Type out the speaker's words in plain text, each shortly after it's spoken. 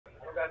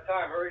about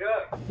time. Hurry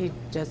up. He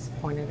just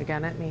pointed a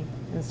gun at me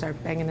and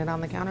started banging it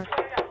on the counter.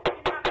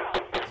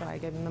 So I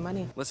gave him the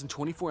money. Less than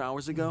 24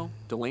 hours ago,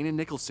 Delana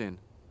Nicholson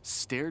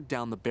stared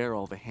down the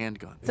barrel of a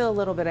handgun. Still a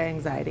little bit of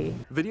anxiety.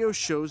 Video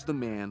shows the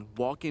man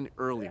walk in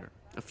earlier.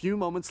 A few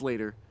moments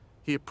later,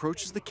 he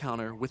approaches the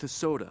counter with a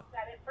soda.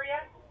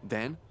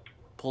 Then,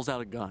 pulls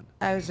out a gun.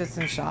 I was just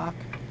in shock.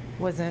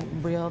 Wasn't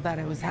real that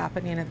it was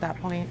happening at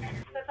that point.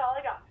 That's all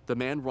I got. The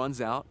man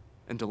runs out,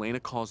 and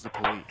Delana calls the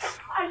police.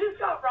 I just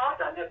got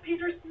robbed on the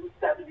Peterson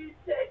 76.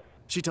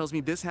 She tells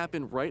me this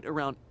happened right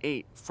around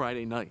 8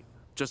 Friday night.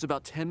 Just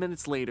about 10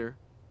 minutes later,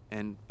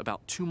 and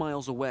about 2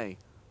 miles away,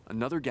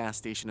 another gas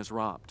station is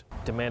robbed.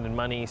 Demanded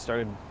money,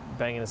 started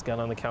banging his gun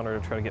on the counter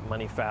to try to get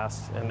money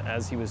fast, and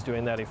as he was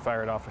doing that, he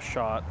fired off a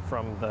shot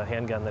from the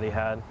handgun that he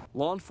had.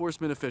 Law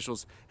enforcement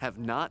officials have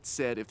not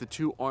said if the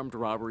two armed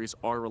robberies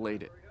are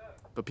related,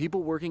 but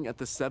people working at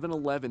the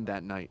 7-Eleven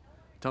that night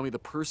tell me the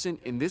person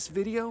in this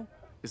video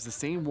is the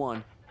same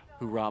one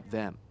who robbed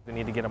them. We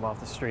need to get him off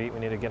the street. We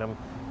need to get him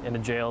into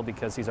jail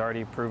because he's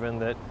already proven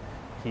that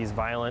he's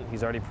violent.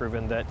 He's already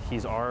proven that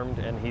he's armed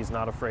and he's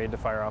not afraid to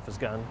fire off his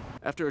gun.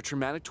 After a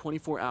traumatic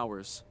 24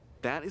 hours,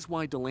 that is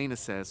why Delana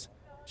says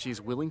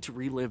she's willing to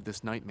relive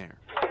this nightmare.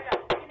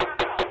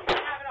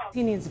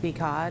 He needs to be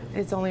caught.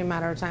 It's only a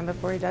matter of time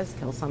before he does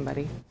kill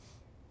somebody.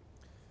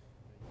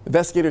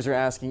 Investigators are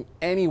asking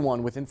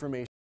anyone with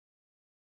information